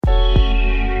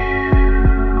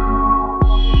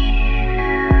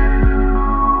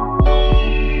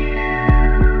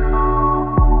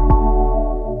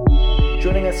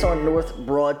North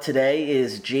Broad today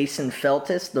is Jason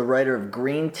Feltis, the writer of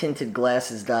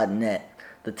GreenTintedGlasses.net,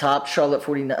 the top Charlotte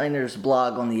 49ers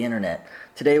blog on the internet.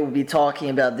 Today we'll be talking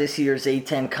about this year's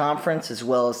A10 conference as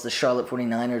well as the Charlotte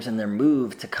 49ers and their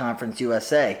move to Conference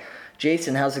USA.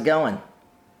 Jason, how's it going?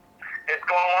 It's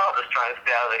going well. Just trying to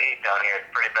stay out of the heat down here. It's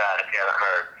pretty bad if you haven't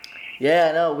heard.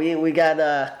 Yeah, no, we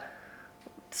got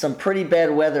some pretty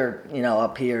bad weather,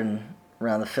 up here and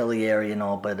around the Philly area and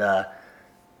all, but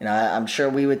I'm sure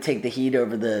we would take the heat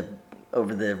over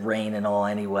the rain and all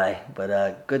anyway.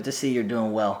 But good to see you're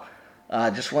doing well.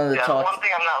 Just wanted to talk. One thing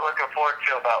I'm not looking forward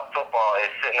to about football is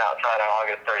sitting outside on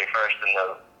August 31st in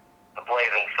the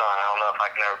blazing sun. I don't know if I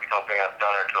can ever become big enough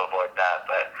donor to avoid that,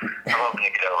 but I'm hoping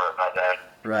to get over it by then.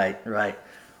 Right.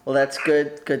 Well, that's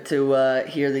good. Good to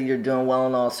hear that you're doing well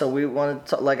and all. So we want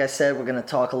to, like I said, we're going to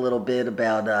talk a little bit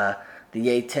about the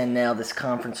A10 now, this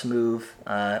conference move.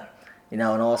 And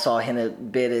also I'll hint a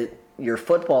bit at your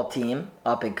football team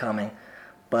up and coming.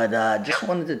 But just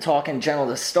wanted to talk in general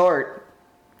to start,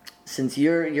 since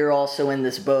you're also in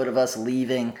this boat of us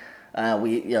leaving.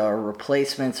 Our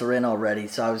replacements are in already.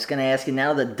 So I was going to ask you,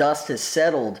 now the dust has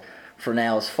settled for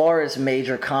now, as far as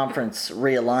major conference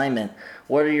realignment,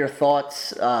 what are your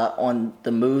thoughts on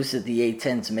the moves that the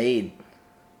A10's made?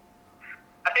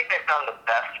 I think they've done the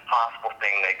best possible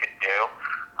thing they could do.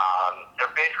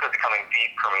 They're basically becoming the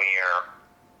premier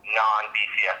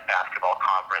non-BCS basketball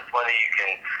conference. Whether you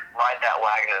can ride that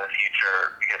wagon in the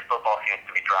future, because football seems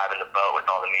to be driving the boat with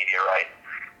all the media rights,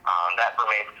 that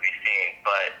remains to be seen.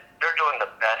 But they're doing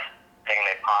the best thing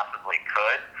they possibly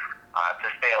could to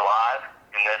stay alive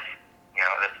in this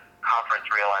conference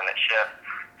realignment shift.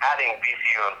 Adding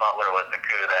VCU and Butler was a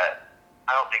coup that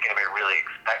I don't think anybody really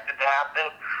expected to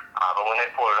happen. But when they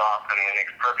pulled it off, it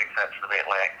makes perfect sense for the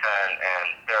Atlantic 10, and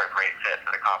they're a great fit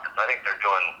for the conference. I think they're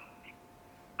doing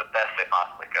the best they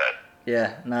possibly could.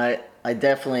 Yeah, no, I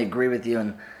definitely agree with you.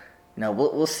 And,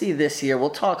 we'll see this year. We'll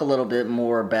talk a little bit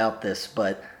more about this,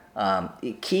 but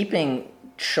keeping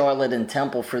Charlotte and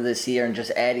Temple for this year and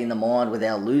just adding them on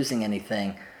without losing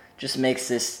anything just makes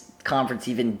this conference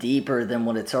even deeper than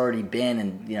what it's already been,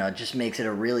 and it just makes it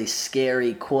a really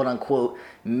scary quote-unquote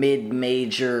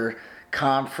mid-major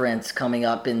conference coming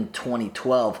up in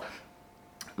 2012.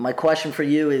 My question for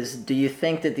you is, do you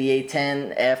think that the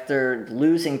A10, after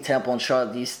losing Temple and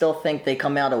Charlotte, do you still think they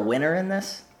come out a winner in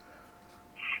this?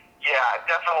 Yeah,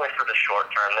 definitely for the short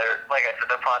term. Like I said,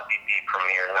 they'll probably be the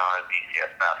premier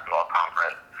non-BCS basketball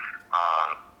conference.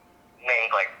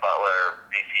 Names like Butler,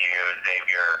 VCU,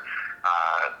 Xavier,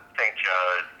 St.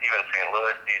 Joe's, even St.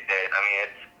 Louis these days.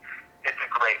 It's a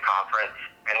great conference,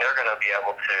 and they're going to be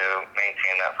able to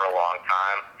maintain that for a long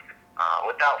time.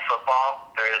 Without football,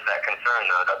 there is that concern,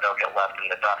 though, that they'll get left in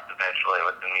the dust eventually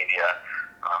with the media.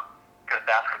 Because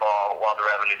basketball, while the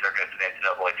revenues are good for the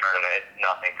NCAA tournament, it's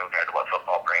nothing compared to what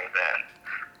football brings in.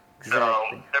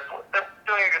 Exactly. So they're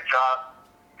doing a good job.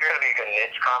 You're going to be a good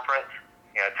niche conference.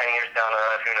 10 years down the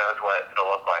road, who knows what it'll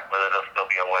look like, whether they'll still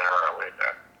be a winner or a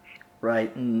loser. Right.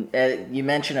 And you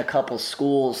mentioned a couple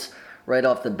schools right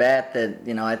off the bat that,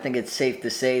 I think it's safe to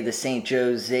say the St.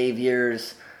 Joe's,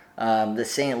 Xavier's, the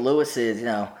St. Louis's,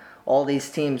 all these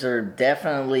teams are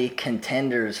definitely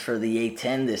contenders for the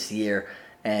A10 this year.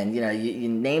 And, you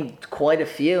named quite a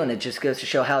few, and it just goes to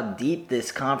show how deep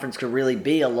this conference could really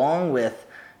be, along with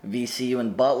VCU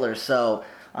and Butler. So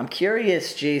I'm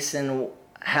curious, Jason,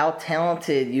 how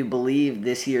talented you believe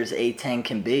this year's A10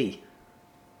 can be.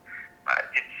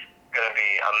 It's going to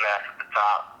be a mess at the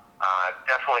top.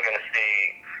 Definitely going to see,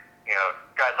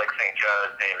 guys like St.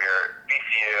 Joe's, Xavier,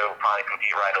 VCU probably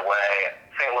compete right away.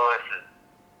 St. Louis is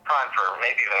prime for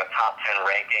maybe even a top 10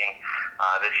 ranking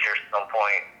this year at some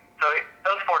point. So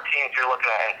those four teams you're looking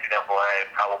at NCAA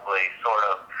probably sort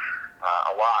of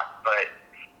a lot, but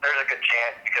there's a good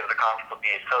chance because the conference will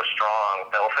be so strong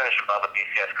that we'll finish above a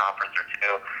BCS conference or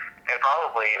two, and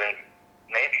probably even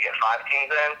maybe get 5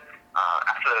 teams in.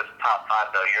 After those top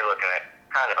 5, though, you're looking at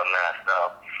kind of a mess. So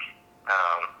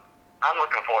I'm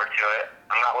looking forward to it.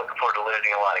 I'm not looking forward to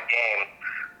losing a lot of games,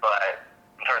 but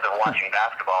in terms of watching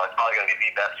basketball, it's probably going to be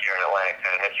the best year in Atlantic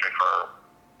 10 history for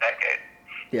decades.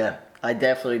 Yeah, I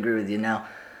definitely agree with you. Now,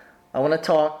 I want to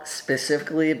talk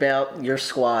specifically about your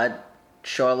squad.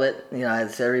 Charlotte,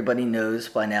 as everybody knows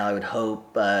by now, I would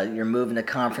hope, you're moving to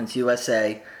Conference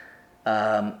USA.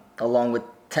 Along with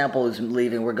Temple, who's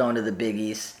leaving, we're going to the Big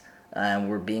East. And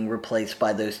we're being replaced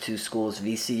by those two schools,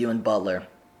 VCU and Butler.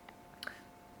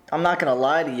 I'm not going to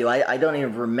lie to you. I don't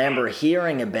even remember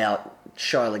hearing about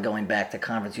Charlotte going back to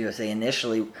Conference USA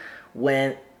initially.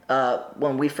 When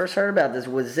we first heard about this,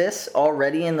 was this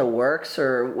already in the works,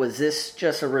 or was this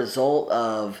just a result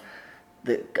of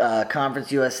the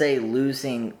Conference USA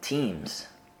losing teams?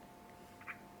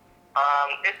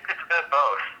 It's a bit of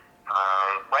both.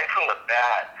 Right from the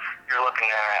bat, you're looking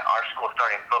at our school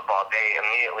starting football. They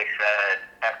immediately said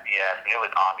FBS, and it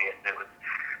was obvious. It was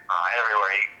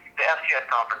everywhere. The FCS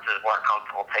conferences weren't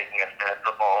comfortable taking us as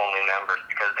football-only members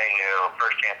because they knew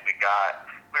first chance we got,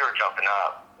 we were jumping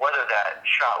up. Whether that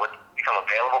shot would become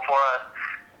available for us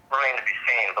remained to be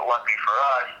seen. But luckily for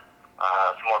us,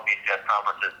 some more BCS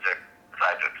conferences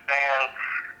decided to expand,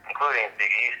 including Big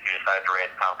East, who decided to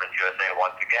raise Conference USA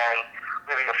once again,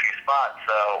 leaving a few spots.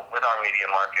 So with our media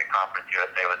market, Conference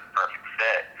USA was the perfect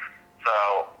fit.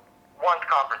 So once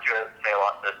Conference USA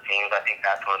lost those teams, I think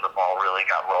that's when the ball really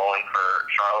got rolling for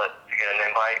Charlotte to get an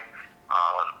invite.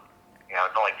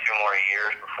 It's only 2 more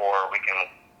years before we can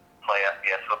play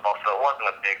FBS football, so it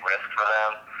wasn't a big risk for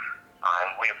them.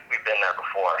 We've been there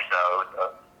before, so it was a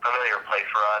familiar place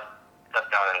for us,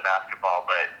 except down in basketball,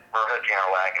 but we're hitching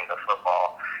our wagon to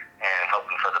football and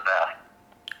hoping for the best.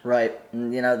 Right.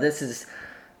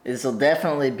 This will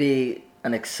definitely be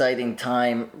an exciting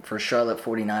time for Charlotte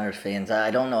 49ers fans.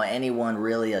 I don't know anyone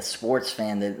really, a sports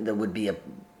fan, that would be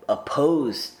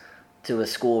opposed to a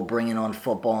school bringing on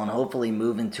football and hopefully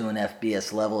moving to an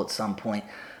FBS level at some point.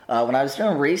 When I was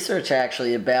doing research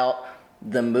actually about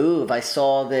the move, I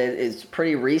saw that it's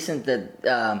pretty recent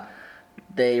that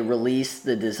they released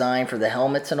the design for the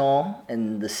helmets and all,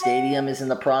 and the stadium is in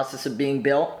the process of being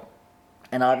built.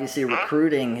 And obviously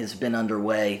recruiting has been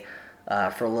underway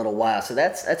for a little while. So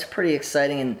that's pretty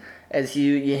exciting. And as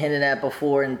you hinted at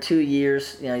before, in 2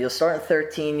 years, you'll start at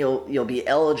 13, you'll be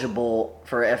eligible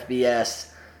for FBS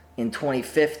in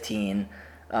 2015.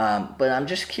 But I'm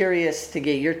just curious to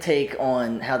get your take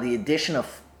on how the addition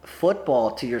of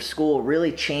football to your school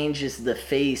really changes the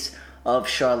face of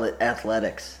Charlotte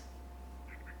athletics.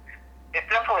 It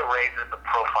definitely raises the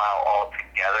profile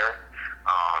altogether.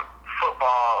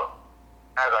 Football,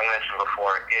 as I mentioned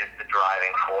before, is the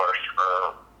driving force for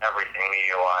everything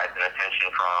media-wise and attention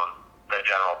from the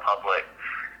general public.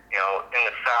 In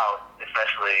the South,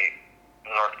 especially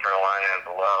North Carolina and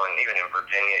below, and even in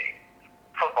Virginia,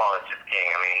 football is just king.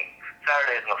 I mean,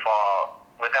 Saturdays in the fall,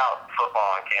 without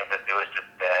football on campus, it was just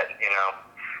dead,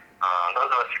 Those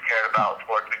of us who cared about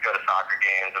sports, we'd go to soccer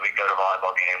games, and we'd go to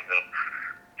volleyball games, and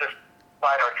just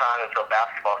bide our time until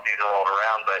basketball season rolled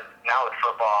around. But now with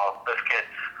football, those kids,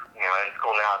 in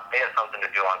school now, they have something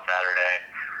to do on Saturday.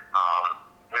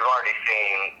 We've already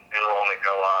seen enrollment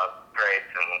go up, grades,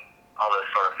 and all those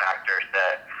sort of factors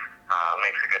that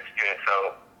makes a good student.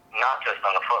 So not just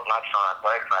on the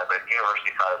athletic side, but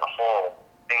university side as a whole,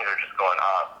 things are just going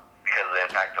up because of the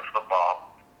impact of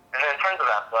football. And then in terms of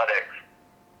athletics,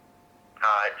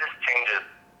 it just changes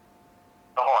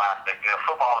the whole aspect.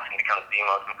 Football often becomes the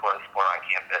most important sport on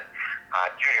campus.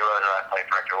 Judy Rose, our athletic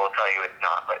director, will tell you it's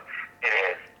not, but it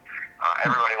is.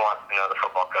 Everybody wants to know the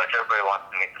football coach. Everybody wants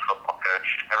to meet the football coach.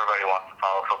 Everybody wants to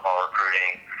follow football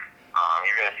recruiting.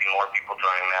 You're going to see more people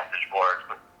joining message boards.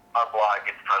 But our blog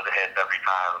gets tons of hits every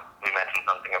time we mention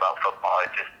something about football.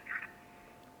 It's just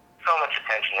so much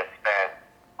attention is spent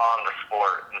on the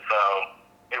sport, and so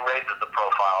it raises the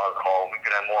profile as a whole. We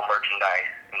could have more merchandise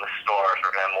in the stores. We're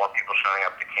going to have more people showing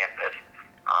up to campus.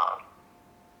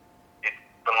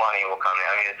 The money will come in.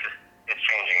 I mean, it's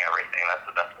changing everything. That's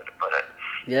the best way to put it.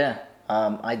 Yeah,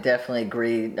 I definitely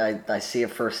agree. I see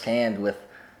it firsthand with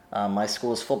my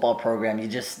school's football program.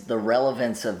 The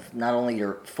relevance of not only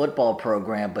your football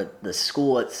program, but the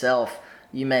school itself.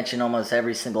 You mentioned almost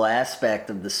every single aspect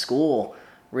of the school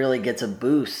really gets a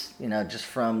boost, just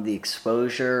from the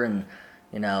exposure and,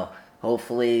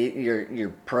 hopefully your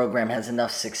program has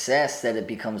enough success that it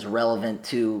becomes relevant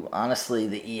to, honestly,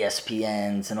 the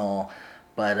ESPNs and all.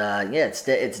 But,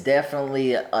 it's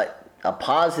definitely a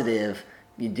positive.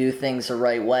 You do things the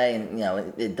right way, and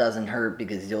it doesn't hurt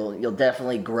because you'll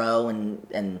definitely grow,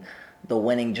 and the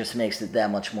winning just makes it that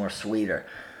much more sweeter.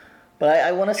 But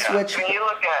I want to switch. When you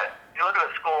look at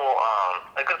a school,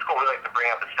 a good school we like to bring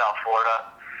up is South Florida.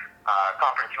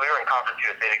 Conference. We were in Conference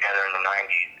USA together in the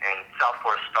 '90s, and South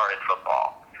Florida started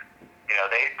football.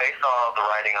 They saw the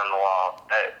writing on the wall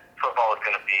that football was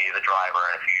going to be the driver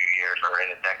in a few years or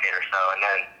in a decade or so, and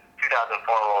then 2004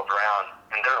 rolls around,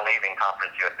 and they're leaving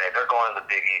Conference USA. They're going to the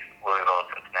Big East, Louisville, and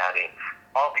Cincinnati,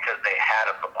 all because they had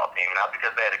a football team, not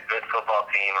because they had a good football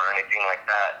team or anything like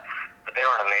that, but they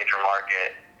were in a major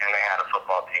market, and they had a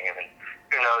football team. And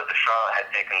who knows if Charlotte had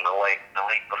taken the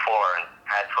league before and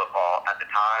had football at the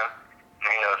time, and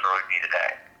who knows where we'd be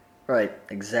today. Right,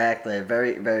 exactly.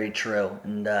 Very, very true.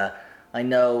 And I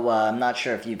know, I'm not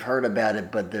sure if you've heard about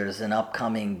it, but there's an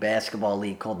upcoming basketball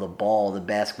league called the BALL, the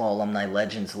Basketball Alumni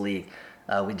Legends League.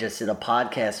 we just did a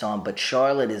podcast on, but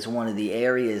Charlotte is one of the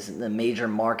areas, the major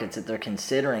markets that they're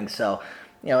considering. So,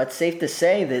 it's safe to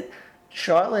say that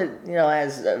Charlotte,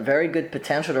 has a very good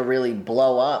potential to really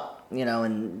blow up,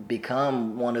 and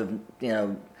become one of,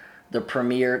 the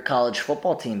premier college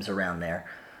football teams around there.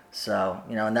 So,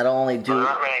 and that'll only do... Well,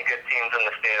 there aren't many good teams in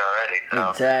the state already.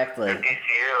 So exactly.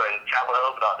 ECU and Chapel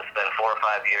Hill's about to spend 4 or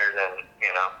 5 years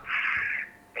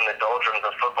in the doldrums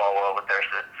of football world with their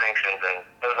sanctions, and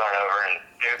those aren't over, and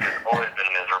Duke has always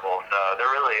been miserable. So there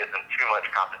really isn't too much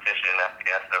competition in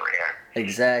FBS over here.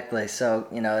 Exactly. So,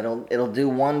 it'll do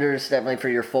wonders definitely for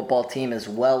your football team as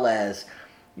well as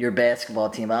your basketball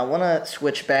team. I want to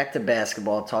switch back to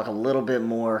basketball, talk a little bit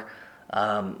more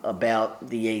about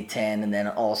the A-10, and then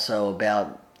also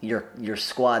about your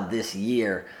squad this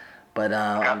year. But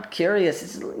I'm curious,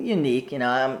 it's unique,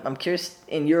 I'm curious,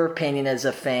 in your opinion as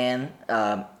a fan,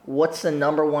 what's the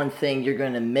number one thing you're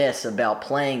going to miss about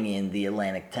playing in the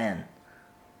Atlantic 10? Is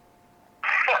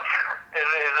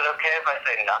it okay if I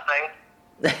say nothing?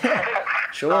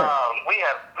 Sure. We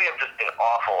have just been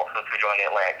awful since we joined the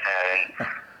Atlantic 10. And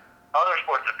other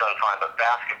sports have done fine, but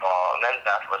basketball, men's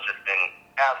basketball has just been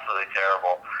absolutely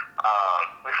terrible.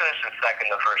 We finished in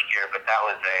second the first year, but that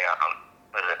was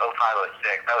was it 05,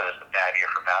 06? That was just a bad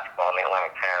year for basketball in the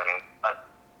Atlantic 10. I mean, a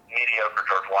mediocre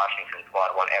George Washington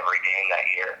squad won every game that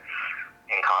year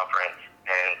in conference,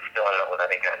 and still ended up with,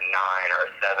 I think, a 9 or a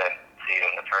 7 seed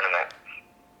in the tournament.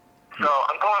 So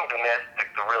I'm going to miss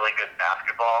the really good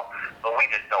basketball, but we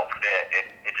just don't fit.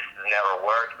 It just has never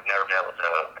worked. We've never been able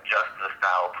to adjust to the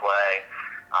style of play.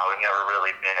 We've never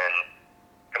really been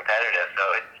competitive, so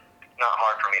it's not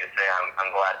hard for me to say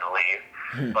I'm glad to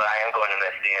leave. But I am going to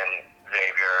miss seeing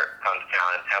Xavier come to town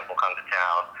and Temple come to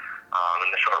town, and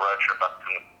the short road trip up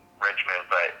to Richmond.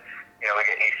 But, we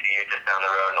get ECU just down the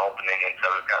road in Old Dominion,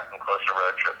 so we've got some closer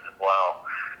road trips as well.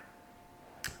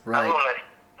 Right. I will miss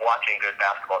watching good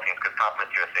basketball teams because Conference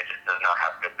USA just does not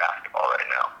have good basketball right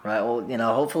now. Right. Well,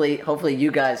 hopefully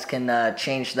you guys can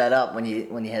change that up when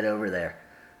you head over there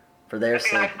for their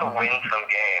sake. It'd be nice to win some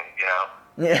games,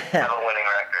 Yeah. Have a winning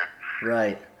record.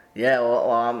 Right. Yeah.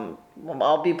 Well,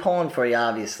 I'll be pulling for you.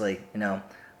 Obviously,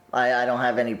 I don't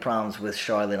have any problems with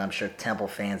Charlotte. I'm sure Temple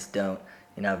fans don't.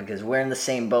 Because we're in the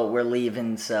same boat. We're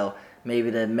leaving, so maybe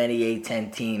the many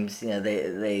A-10 teams,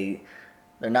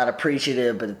 they're not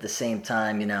appreciative, but at the same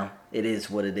time, it is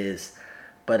what it is.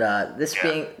 But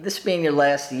this being your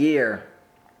last year,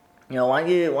 why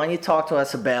don't you talk to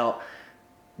us about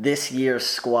this year's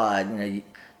squad?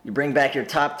 You bring back your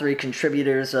top 3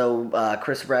 contributors. So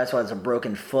Chris Braswell has a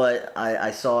broken foot. I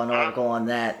saw an article on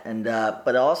that, and but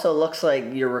it also looks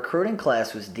like your recruiting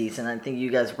class was decent. I think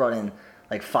you guys brought in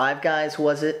like 5 guys,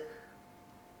 was it?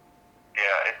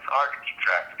 Yeah, it's hard to keep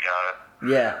track, to be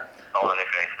honest. Yeah. All on their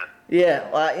faces. Yeah,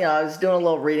 well, I was doing a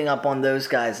little reading up on those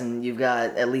guys, and you've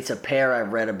got at least a pair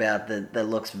I've read about that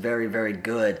looks very, very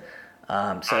good.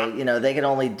 So they can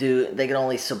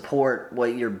only support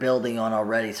what you're building on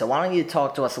already. So why don't you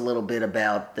talk to us a little bit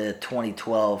about the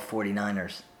 2012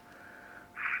 49ers?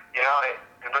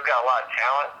 We've got a lot of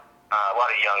talent, a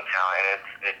lot of young talent,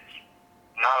 and it's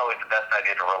not always the best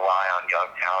idea to rely on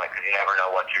young talent because you never know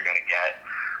what you're going to get.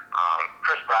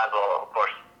 Chris Braswell, of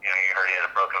course, you heard he had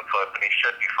a broken foot, but he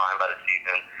should be fine by the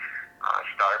season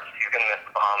starts. He's going to miss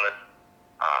the Bahamas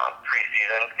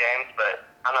preseason games, but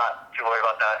I'm not too worried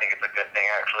about that. I think it's a good thing,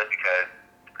 actually, because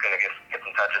it's going to get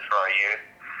some touches for our youth.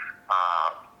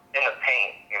 In the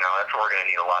paint, that's where we're going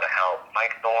to need a lot of help.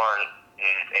 Mike Thorne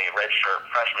is a redshirt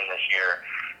freshman this year,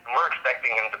 and we're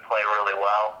expecting him to play really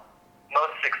well.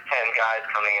 Most 6'10" guys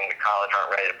coming into college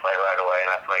aren't ready to play right away,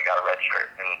 and that's why he got a redshirt.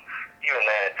 And even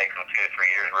then, it takes him 2 to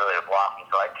 3 years really to blossom,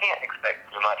 so I can't expect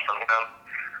too much from him.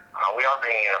 We are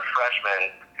bringing in a freshman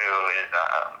who is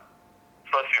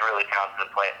supposed to be really talented to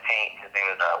play at paint. His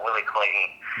name is Willie Clayton.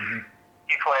 Mm-hmm.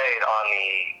 He played on the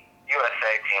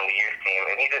USA team, the youth team,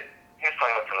 and he was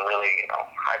playing with some really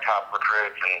high top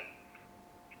recruits and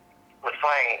was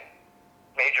playing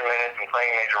major minutes and playing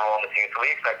a major role in the team. So we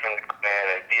expect him to come in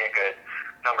and be a good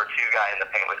number 2 guy in the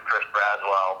paint with Chris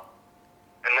Braswell.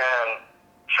 And then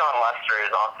Sean Lester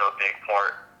is also a big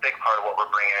part of what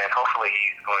we're bringing in. Hopefully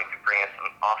he's going to bring in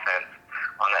some offense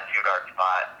on that 2-guard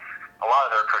spot. A lot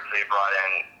of the recruits they brought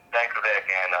in, Dankovic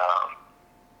and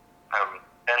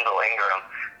Denzel Ingram,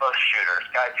 both shooters,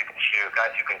 guys who can shoot,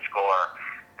 guys who can score.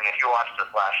 And if you watched us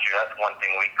last year, that's one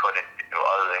thing we couldn't do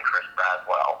other than Chris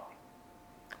Braswell.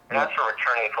 And as for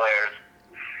returning players,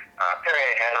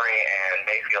 Perrier Henry and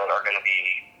Mayfield are going to be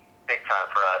big time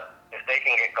for us. If they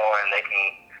can get going,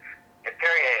 if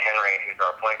Perrier Henry, who's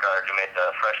our point guard who made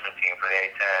the freshman team for the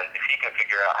A-10, if he can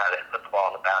figure out how to put the ball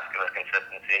in the basket with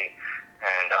consistency,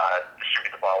 and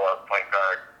distribute the ball well at point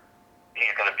guard.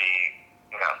 He's going to be,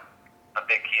 a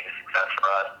big key to success for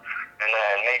us. And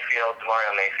then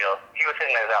Demario Mayfield, he was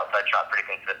hitting his outside shot pretty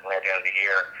consistently at the end of the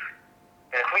year.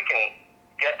 And if we can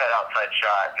get that outside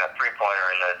shot, that three-pointer,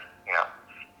 and those,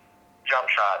 jump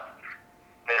shots,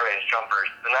 mid-range jumpers,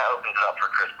 then that opens it up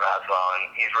for Chris Braswell,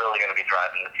 and he's really going to be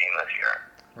driving the team this year.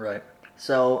 Right.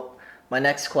 So my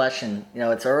next question,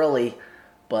 it's early,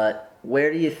 but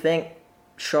where do you think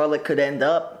Charlotte could end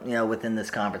up, within this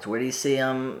conference? Where do you see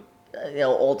them,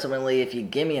 ultimately, if you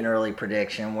give me an early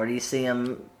prediction, where do you see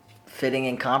them fitting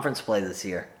in conference play this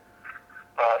year?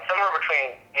 Somewhere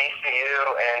between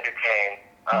ECU and Duquesne.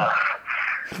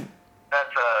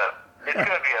 It's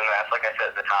going to be a mess, like I said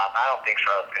at the top. I don't think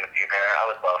Charlotte's going to be there. I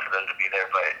would love for them to be there,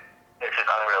 but it's just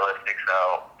unrealistic.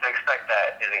 So to expect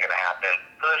that isn't going to happen.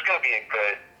 So there's going to be a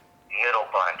good middle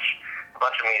bunch, a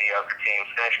bunch of mediocre teams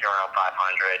finishing around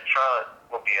 500. Charlotte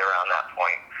will be around that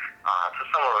point. So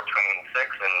somewhere between 6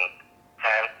 and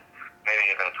 10, maybe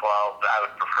even 12. I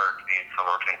would prefer to be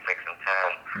somewhere between 6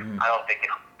 and 10. I don't think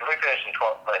if we finish in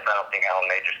 12th place, I don't think Alan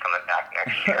Major's coming back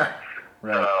next year.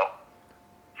 Right. So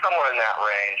somewhere in that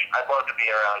range. I'd love to be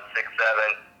around 6, 7,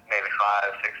 maybe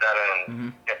 5, 6, 7,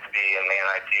 and get to be in the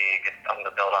NIT, get something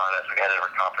to build on as we head over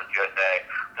Conference USA.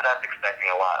 So that's expecting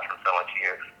a lot from so much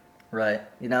youth. Right.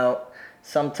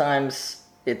 Sometimes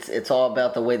it's all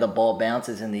about the way the ball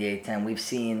bounces in the A-10. We've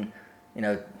seen,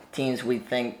 teams we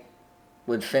think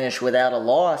would finish without a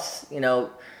loss,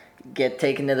 get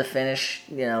taken to the finish,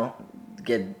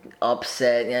 get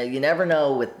upset. You never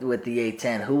know with the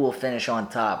A-10 who will finish on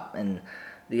top. And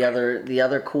the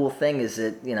other cool thing is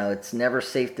that, it's never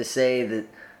safe to say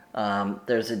that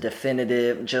there's a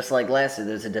definitive, just like last year,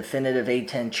 there's a definitive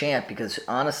A-10 champ, because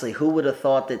honestly, who would have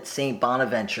thought that St.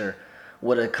 Bonaventure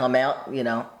would have come out,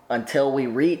 until we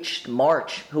reached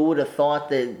March? Who would have thought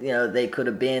that, they could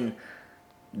have been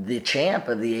the champ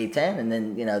of the A-10, and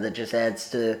then, that just adds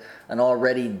to an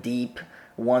already deep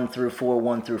 1 through 4,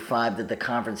 1 through 5 that the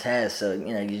conference has. So,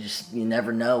 you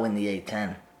never know in the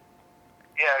A-10.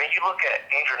 Yeah, you look at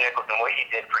Andrew Nicholson, what he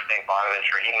did for St.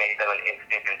 Bonaventure. He made them an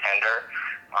instant contender.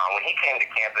 When he came to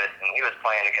campus and he was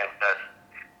playing against us,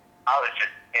 I was just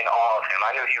in awe of him.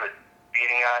 I knew he was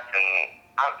beating us, and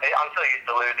I'm so used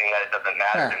to losing that it doesn't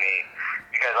matter to me,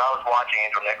 because I was watching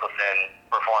Andrew Nicholson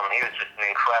perform, and he was just an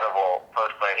incredible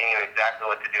post player. He knew exactly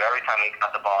what to do. Every time he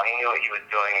got the ball, he knew what he was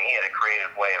doing, and he had a creative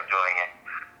way of doing it.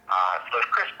 So if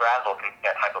Chris Braswell can be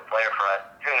that type of player for us,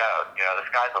 who knows? The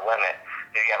sky's the limit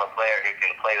if you have a player who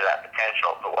can play to that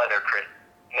potential. But whether Chris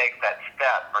makes that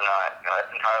step or not,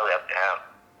 that's entirely up to him.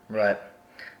 Right.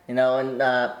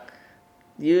 And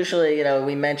usually,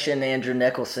 we mention Andrew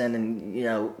Nicholson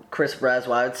and, Chris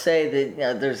Braswell. I would say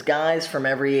that, there's guys from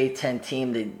every A-10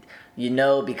 team that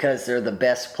because they're the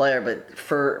best player. But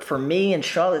for me and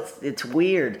Charlotte, it's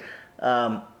weird.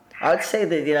 I would say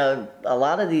that, a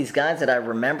lot of these guys that I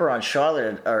remember on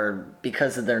Charlotte are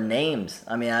because of their names.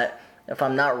 I mean, if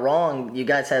I'm not wrong, you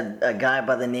guys had a guy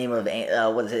by the name of,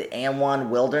 Anwan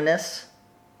Wilderness?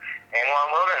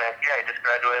 Anwan Wilderness, yeah, he just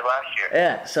graduated last year.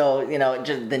 Yeah, so,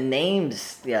 just the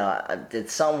names,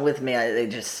 it's something with me. They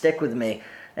just stick with me.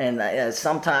 And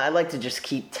sometimes I like to just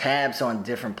keep tabs on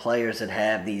different players that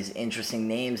have these interesting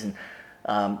names. And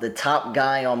the top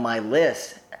guy on my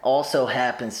list also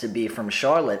happens to be from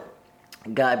Charlotte, a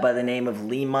guy by the name of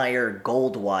Leemeyer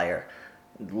Goldwire.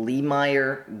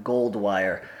 Leemeyer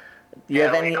Goldwire. You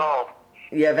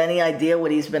have any idea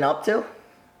what he's been up to?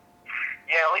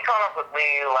 Yeah, we caught up with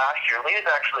Lee last year. Lee is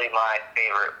actually my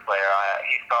favorite player.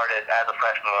 He started as a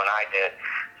freshman when I did.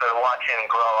 So to watch him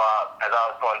grow up as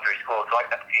I was going through school, so I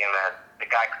got to see him as the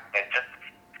guy that just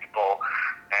people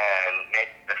and made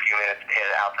a few minutes to hit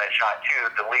an outside shot too,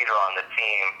 the leader on the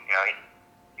team.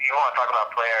 You want to talk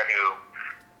about a player who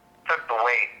took the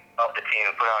weight of the team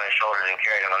and put it on his shoulders and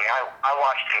carried him. I mean, I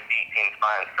watched him beat teams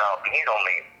by himself, and he's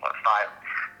only 5'11".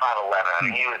 I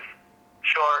mean, he was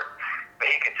short, but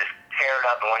he could just tear it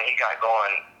up, and when he got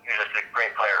going, he was just a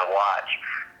great player to watch.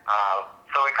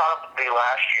 So we caught up with Lee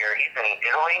last year. He's in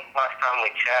Italy last time we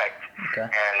checked,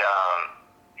 and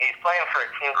he's playing for a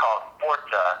team called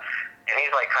Forza, and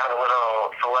he's like kind of a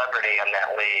little celebrity in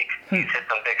that league. He's hit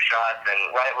some big shots, and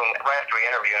right after we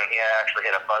interviewed him, he actually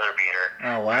hit a buzzer beater.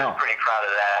 Oh, wow. I was pretty proud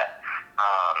of that.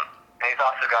 And he's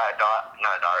also got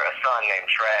a son named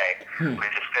Trey,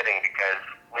 which is fitting because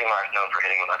Leemar's known for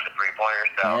hitting a bunch of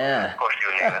three-pointers, so of course he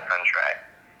would name his son Trey.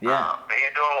 Yeah. But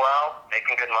he's doing well,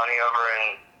 making good money over in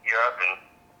Europe, and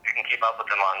you can keep up with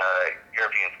him on the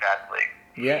European Stats League.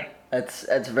 Yeah,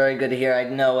 that's very good to hear. I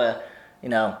know,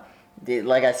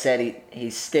 like I said, he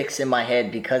sticks in my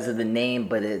head because of the name,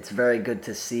 but it's very good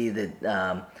to see that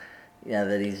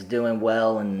that he's doing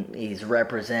well and he's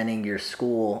representing your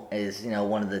school as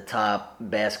one of the top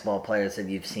basketball players that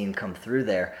you've seen come through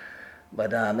there.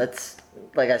 But that's,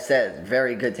 like I said,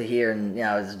 very good to hear. And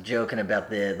I was joking about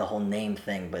the whole name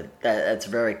thing, but that's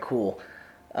very cool.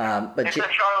 But it's a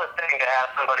Charlotte thing to have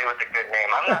somebody with a good name.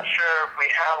 I'm not sure if we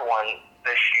have one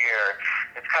this year.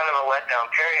 It's kind of a letdown.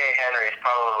 Perrier Henry is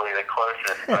probably the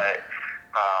closest, but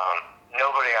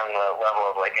nobody on the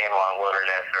level of like Avalon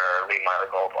Wilderness or Lee Meyer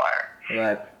Goldwire.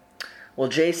 Right. Well,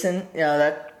 Jason,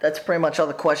 that's pretty much all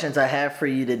the questions I have for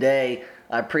you today.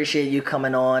 I appreciate you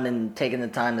coming on and taking the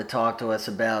time to talk to us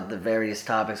about the various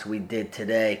topics we did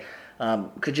today.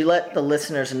 Could you let the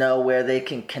listeners know where they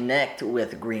can connect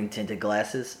with Green Tinted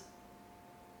Glasses?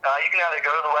 You can either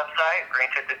go to the website,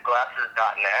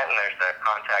 greentintedglasses.net, and there's a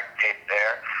contact page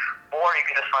there, or you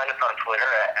can just find us on Twitter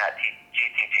at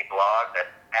GTGblog,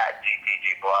 that's at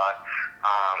GTGblog.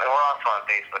 And we're also on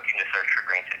Facebook. You can just search for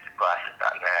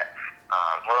greentintedglasses.net.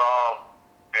 We're all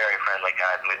very friendly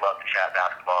guys, and we'd love to chat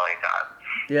basketball anytime.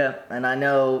 Yeah, and I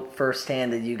know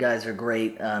firsthand that you guys are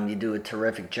great. You do a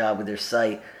terrific job with your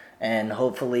site, and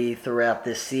hopefully throughout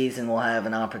this season we'll have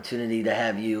an opportunity to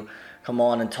have you come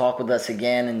on and talk with us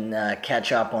again and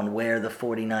catch up on where the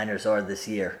 49ers are this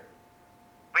year.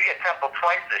 We get Temple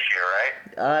twice this year,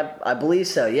 right? I believe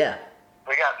so, yeah.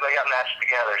 We got matched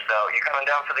together, so you coming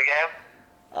down for the game?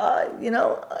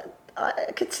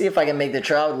 I could see if I can make the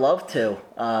trip. I would love to.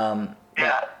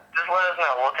 Yeah, just let us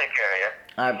know. We'll take care of you.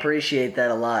 I appreciate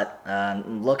that a lot.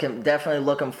 Definitely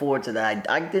looking forward to that.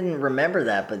 I didn't remember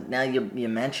that, but now you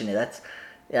mention it.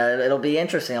 It'll be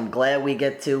interesting. I'm glad we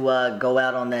get to go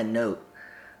out on that note.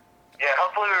 Yeah,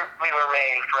 hopefully we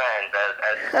remain friends as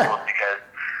schools because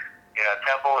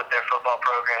Temple with their football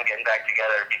program getting back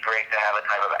together, it'd be great to have a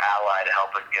type of ally to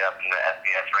help us get up in the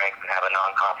FBS ranks and have a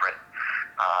non-conference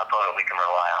opponent we can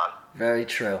rely on. Very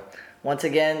true. Once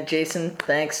again, Jason,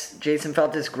 thanks. Jason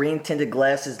Feltes,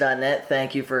 greentintedglasses.net.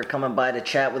 Thank you for coming by to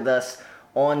chat with us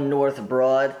on North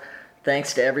Broad.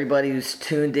 Thanks to everybody who's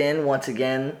tuned in. Once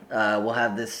again, we'll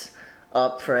have this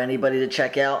up for anybody to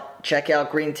check out. Check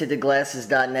out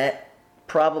greentintedglasses.net.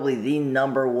 Probably the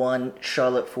number one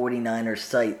Charlotte 49ers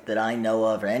site that I know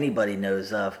of or anybody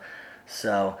knows of.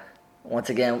 So, once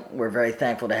again, we're very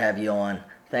thankful to have you on.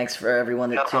 Thanks for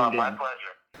everyone that tuned in. My pleasure.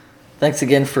 Thanks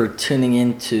again for tuning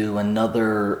in to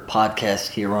another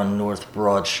podcast here on North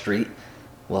Broad Street.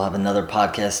 We'll have another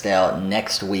podcast out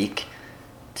next week.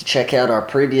 To check out our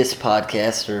previous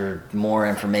podcast or more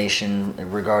information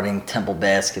regarding Temple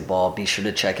basketball, be sure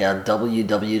to check out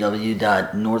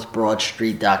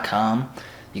www.northbroadstreet.com.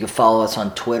 You can follow us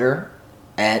on Twitter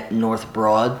at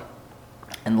NorthBroad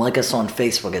and like us on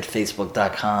Facebook at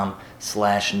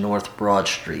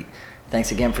facebook.com/NorthBroadstreet.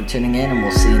 Thanks again for tuning in, and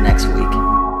we'll see you next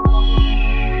week.